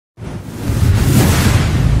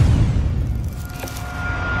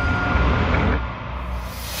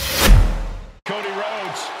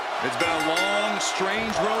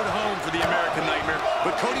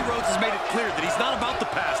Cody Rhodes has made it clear that he's not about the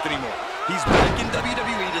past anymore. He's back in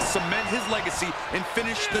WWE to cement his legacy and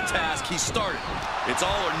finish the task he started. It's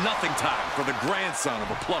all or nothing time for the grandson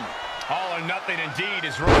of a plumber. All or nothing indeed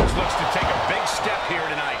as Rhodes looks to take a big step here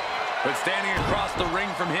tonight. But standing across the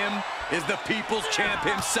ring from him is the People's Champ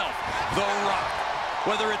himself, The Rock.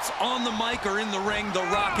 Whether it's on the mic or in the ring, The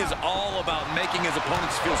Rock is all about making his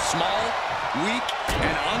opponents feel small, weak,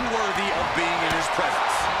 and unworthy of being in his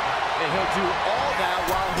presence. And he'll do all that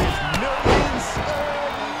while his millions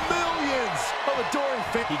of adoring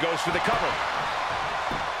fans. He goes for the cover.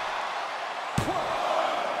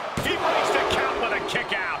 He breaks the count with a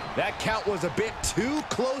kick out. That count was a bit too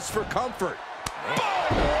close for comfort.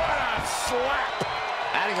 Boom! What a slap!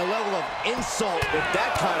 Adding a level of insult with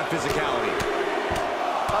that kind of physicality.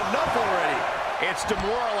 Enough already. It's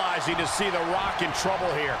demoralizing to see The Rock in trouble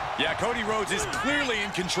here. Yeah, Cody Rhodes is clearly in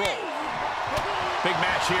control. Big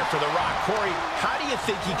match here for The Rock. Corey, how do you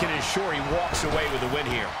think he can ensure he walks away with a win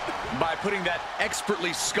here? By putting that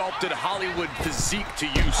expertly sculpted Hollywood physique to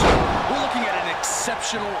use. We're looking at an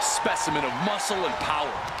exceptional specimen of muscle and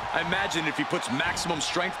power. I imagine if he puts maximum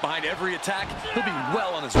strength behind every attack, he'll be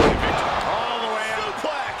well on his way to victory. All the way out.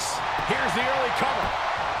 Suplex. Here's the early cover.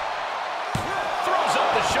 Throws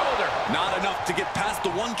up the shoulder. Not enough to get past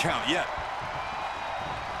the 1 count yet.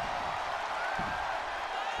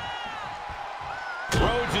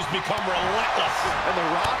 Rhodes has become relentless. And The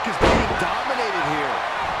Rock is being dominated here.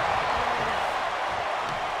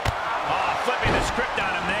 Flipping the script on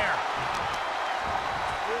him there.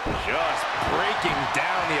 Just breaking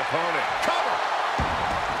down the opponent. Cover.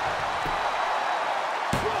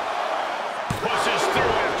 Pushes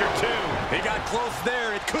through after 2. He got close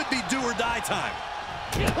there. It could be do or die time.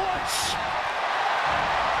 Push.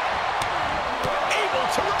 Able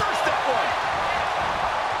to reverse that one.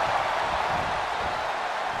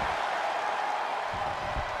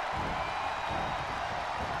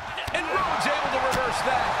 And Rhodes able to reverse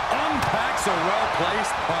that. Unpacks a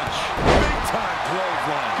well-placed punch. Big-time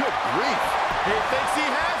clothesline. Good grief. He thinks he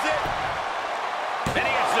has it. And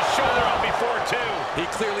he gets the shoulder up before 2. He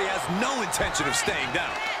clearly has no intention of staying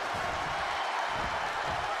down.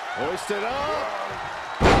 Hoisted up.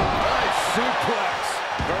 Nice suplex.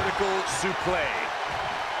 Vertical suplex.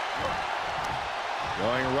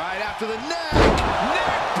 Going right after the neck.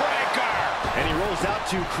 Neck Breaker. And he rolls out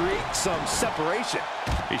to create some separation.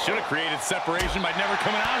 He should have created separation by never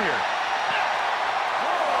coming out here.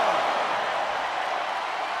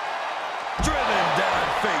 Driven down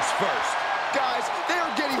face first. Guys, they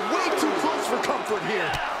are getting way too close for comfort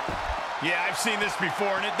here. Yeah, I've seen this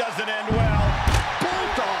before, and it doesn't end well.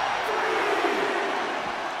 Bulldog.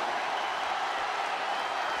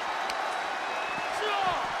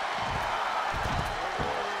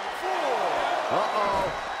 Uh-oh.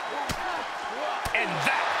 And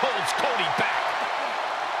that holds Cody back.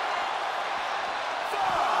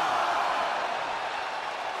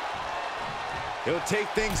 He'll take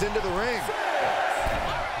things into the ring.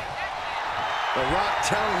 The Rock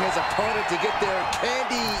telling his opponent to get their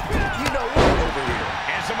candy, you know what, over here.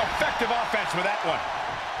 And some effective offense with that one.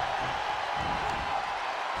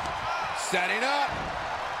 Setting up.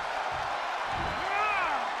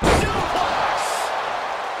 Suplex.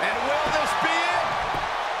 And will this be it?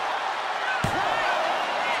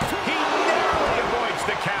 He narrowly avoids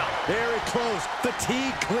the count. Very close.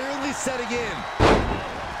 Fatigue clearly setting in.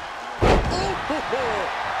 Ooh.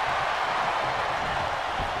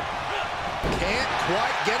 Can't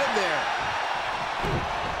quite get him there.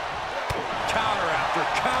 Counter after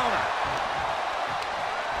counter.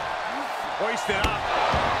 Hoisted up.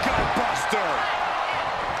 Gut buster.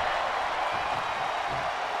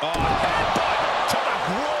 Oh, headbutt to the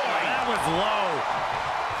groin. That was low.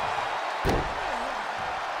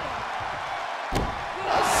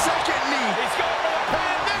 A second knee. He's going for the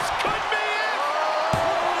pin. This could be it.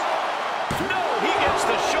 No, he gets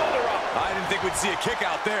the shoulder up. I didn't think we'd see a kick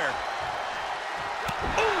out there.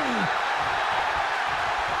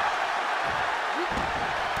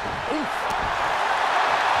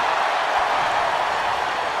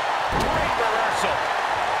 Great reversal.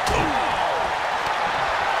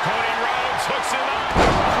 Cody Rhodes hooks him up.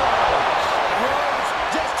 Rhodes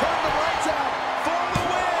just turned the lights out for the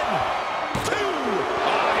win. 2.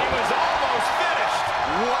 Oh, he was almost finished.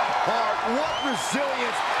 What heart, what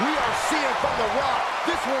resilience we are seeing from The Rock.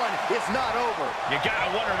 This one is not over. You gotta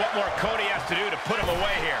wonder what more Cody has to do to put him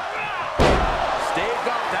away here. Staved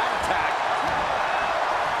off that attack.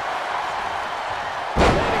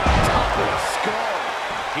 Landing on top of the skull.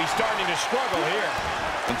 He's starting to struggle here.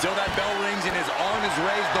 Until that bell rings and his arm is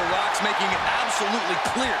raised, The Rock's making it absolutely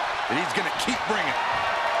clear that he's going to keep bringing it.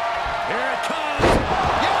 Here it comes.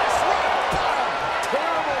 Yes, right bottom.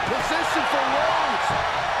 Terrible position for Rhodes.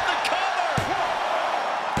 The cover.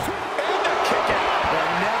 And the kick out. The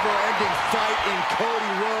never-ending fight in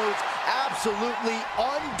Cody Rhodes. Absolutely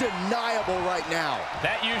undeniable right now.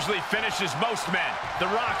 That usually finishes most men. The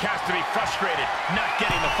Rock has to be frustrated, not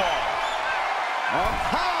getting the fall. Up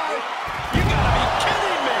high. You gotta be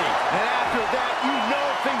kidding me. And after that, you know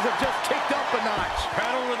things have just kicked up a notch.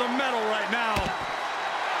 Pedal to the metal right now.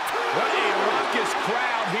 What a raucous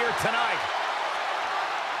crowd here tonight.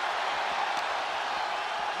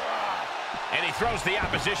 And he throws the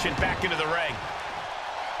opposition back into the ring.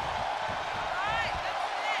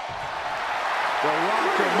 The Rock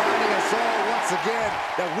reminding us all once again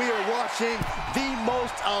that we are watching the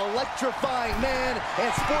most electrifying man in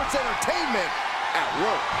sports entertainment at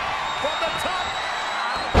work. From the top.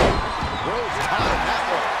 Rhodes tied that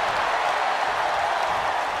one.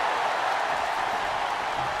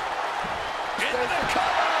 Into the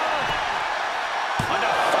cover. A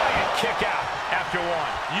defiant kick out after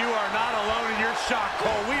one. You are not alone in your shock,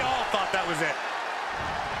 Cole. We all thought that was it.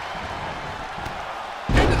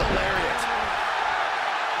 Into the lariat.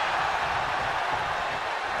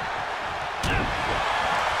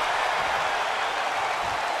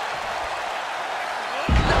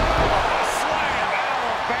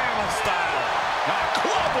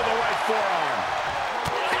 Forearm.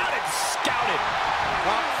 Had it scouted.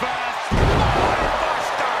 Up fast.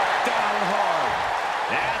 Buster. Down hard.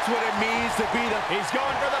 That's what it means to be the... He's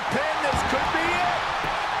going for the pin. This could be it.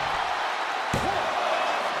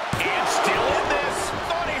 And still in this.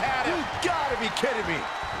 Thought he had it. You gotta be kidding me.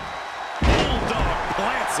 Bulldog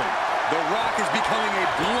plants him. The Rock is becoming a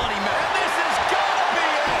bloody mess. And this is gonna be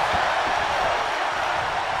it.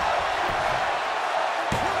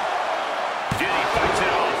 Dude, he fights it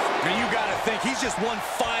off. And you gotta think he's just one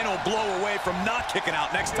final blow away from not kicking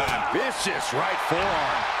out next time. Vicious right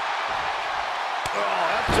forearm. Oh,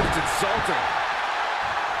 that's just insulting.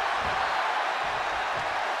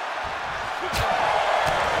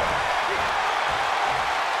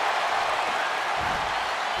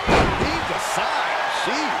 Leave the side.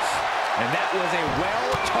 Jeez. And that was a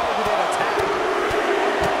well-targeted attack.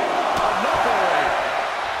 Enough already.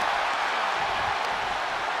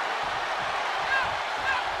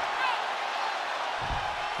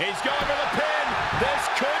 He's going for the pin. This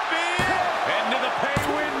could be it. Into the pay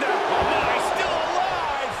window. Oh my, still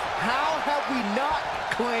alive. How have we not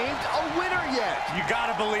claimed a winner yet? You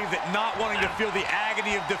gotta believe that not wanting to feel the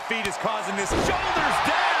agony of defeat is causing this. Shoulders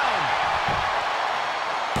down.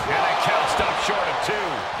 And a count stop short of 2.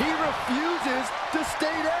 He refuses to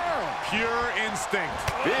stay down. Pure instinct.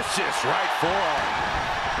 Vicious right forearm.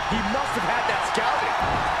 He must have had that scouted.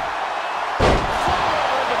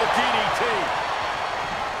 Over the DDT.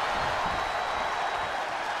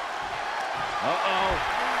 Uh-oh.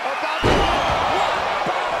 About to...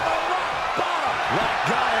 Bottom. Rock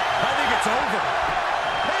got it. I think it's over.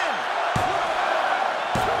 Pin.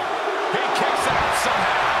 He kicks out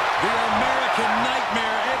somehow. The American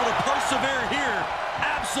Nightmare able to persevere here.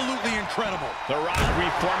 Absolutely incredible. The Rock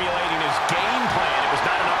reformulating his game plan. It was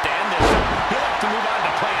not enough to end this. He'll have to move on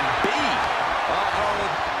to plan B. Uh-oh.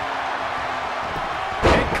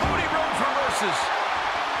 And Cody Rhodes reverses.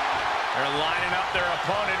 They're lining up their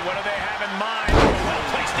opponent. What do they have in mind?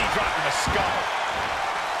 Well-placed knee drop in the skull.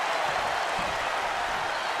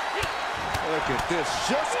 Look at this.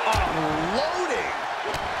 Just unloading.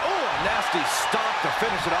 Oh, a nasty stop to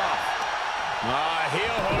finish it off.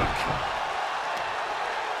 Heel hook.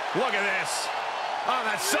 Look at this. Oh,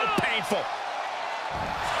 that's so painful.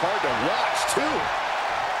 It's hard to watch, too.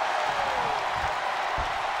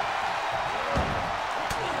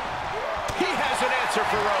 He has an answer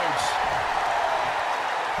for Rhodes.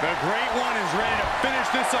 The Great One is ready to finish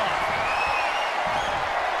this off.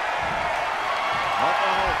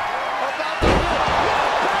 Uh-oh. About to...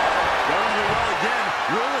 Going well again.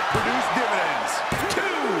 Will it produce dividends? 2.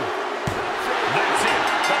 That's it.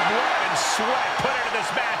 The blood and sweat put into this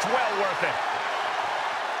match. Well worth it.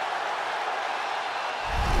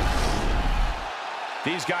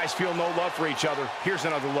 These guys feel no love for each other. Here's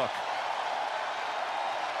another look.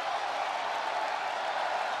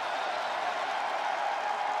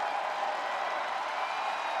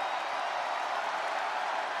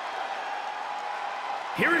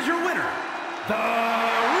 Here is your winner, The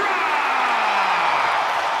Rock!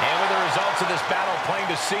 And with the results of this battle plain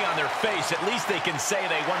to see on their face, at least they can say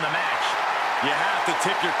they won the match. You have to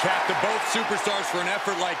tip your cap to both superstars for an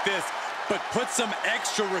effort like this, but put some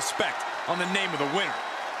extra respect on the name of the winner.